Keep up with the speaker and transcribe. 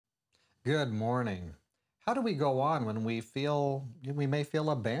Good morning. How do we go on when we may feel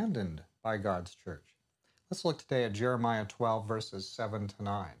abandoned by God's church? Let's look today at Jeremiah 12, verses 7 to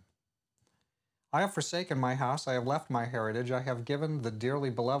 9. I have forsaken my house, I have left my heritage, I have given the dearly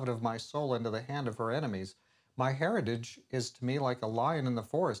beloved of my soul into the hand of her enemies. My heritage is to me like a lion in the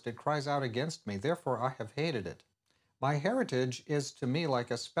forest, it cries out against me, therefore I have hated it. My heritage is to me like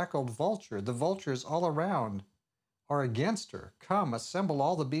a speckled vulture, the vultures all around are against her. Come, assemble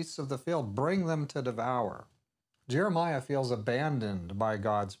all the beasts of the field, bring them to devour. Jeremiah feels abandoned by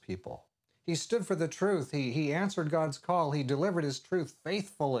God's people. He stood for the truth. He answered God's call. He delivered his truth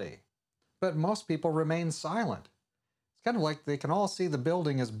faithfully. But most people remain silent. It's kind of like they can all see the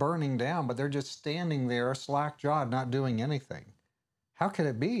building is burning down, but they're just standing there, slack-jawed, not doing anything. How could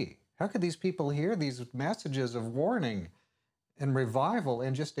it be? How could these people hear these messages of warning and revival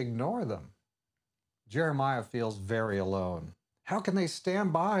and just ignore them? Jeremiah feels very alone. How can they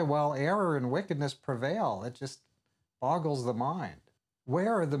stand by while error and wickedness prevail? It just boggles the mind.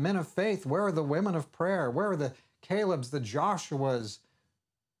 Where are the men of faith? Where are the women of prayer? Where are the Calebs, the Joshuas?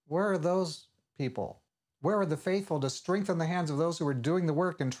 Where are those people? Where are the faithful to strengthen the hands of those who are doing the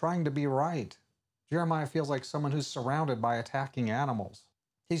work and trying to be right? Jeremiah feels like someone who's surrounded by attacking animals.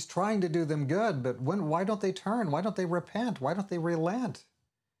 He's trying to do them good, but why don't they turn? Why don't they repent? Why don't they relent?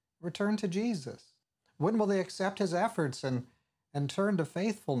 Return to Jesus. When will they accept his efforts and turn to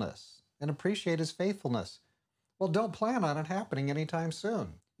faithfulness and appreciate his faithfulness? Well, don't plan on it happening anytime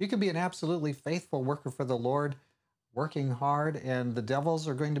soon. You can be an absolutely faithful worker for the Lord, working hard, and the devils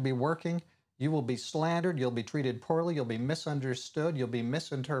are going to be working. You will be slandered, you'll be treated poorly, you'll be misunderstood, you'll be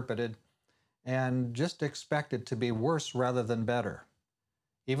misinterpreted, and just expect it to be worse rather than better,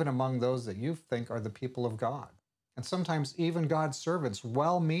 even among those that you think are the people of God. And sometimes even God's servants,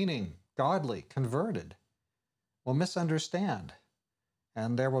 well-meaning, godly, converted, will misunderstand.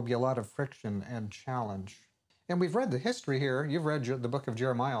 And there will be a lot of friction and challenge. And we've read the history here. You've read the book of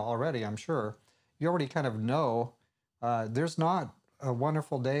Jeremiah already, I'm sure. You already kind of know there's not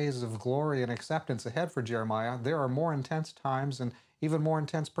wonderful days of glory and acceptance ahead for Jeremiah. There are more intense times and even more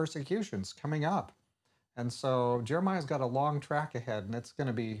intense persecutions coming up. And so Jeremiah's got a long track ahead, and it's going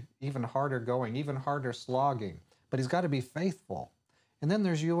to be even harder going, even harder slogging. But he's got to be faithful. And then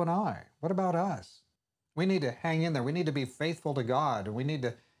there's you and I. What about us? We need to hang in there. We need to be faithful to God. We need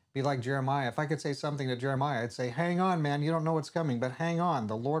to be like Jeremiah. If I could say something to Jeremiah, I'd say, hang on, man. You don't know what's coming, but hang on.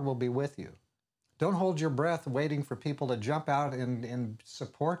 The Lord will be with you. Don't hold your breath waiting for people to jump out and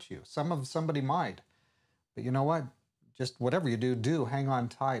support you. Somebody might. But you know what? Just whatever you do hang on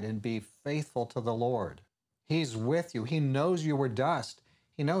tight and be faithful to the Lord. He's with you. He knows you were dust.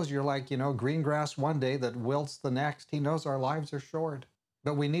 He knows you're like, green grass one day that wilts the next. He knows our lives are short.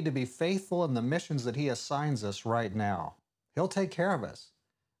 But we need to be faithful in the missions that he assigns us right now. He'll take care of us.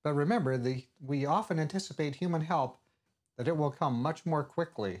 But remember, we often anticipate human help, that it will come much more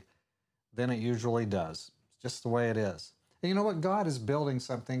quickly than it usually does. It's just the way it is. And you know what? God is building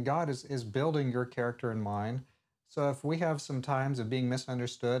something. God is building your character and mine. So if we have some times of being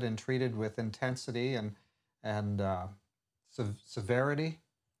misunderstood and treated with intensity and severity,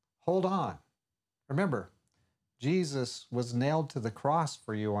 hold on. Remember, Jesus was nailed to the cross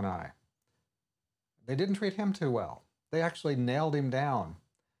for you and I. They didn't treat him too well. They actually nailed him down.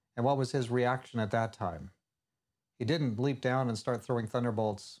 And what was his reaction at that time? He didn't leap down and start throwing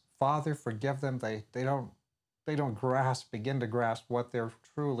thunderbolts. Father, forgive them. They don't begin to grasp what they're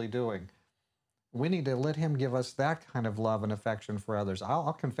truly doing. We need to let him give us that kind of love and affection for others.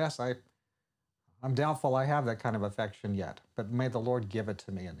 I'll confess, I'm doubtful I have that kind of affection yet, but may the Lord give it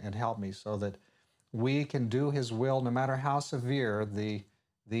to me and help me so that we can do his will no matter how severe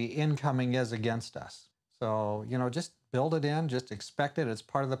the incoming is against us. So, just build it in, just expect it. It's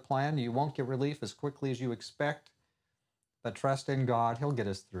part of the plan. You won't get relief as quickly as you expect, but trust in God. He'll get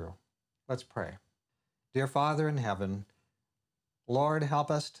us through. Let's pray. Dear Father in heaven, Lord, help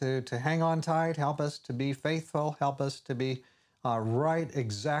us to hang on tight. Help us to be faithful. Help us to be right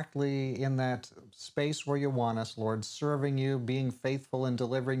exactly in that space where you want us, Lord, serving you, being faithful in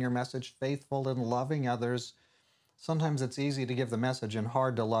delivering your message, faithful in loving others. Sometimes it's easy to give the message and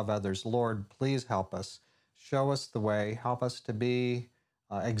hard to love others. Lord, please help us. Show us the way. Help us to be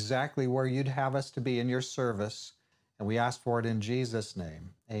exactly where you'd have us to be in your service. And we ask for it in Jesus'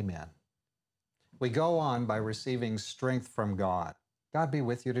 name. Amen. We go on by receiving strength from God. God be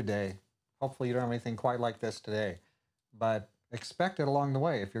with you today. Hopefully you don't have anything quite like this today, but expect it along the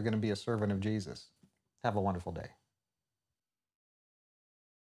way if you're going to be a servant of Jesus. Have a wonderful day.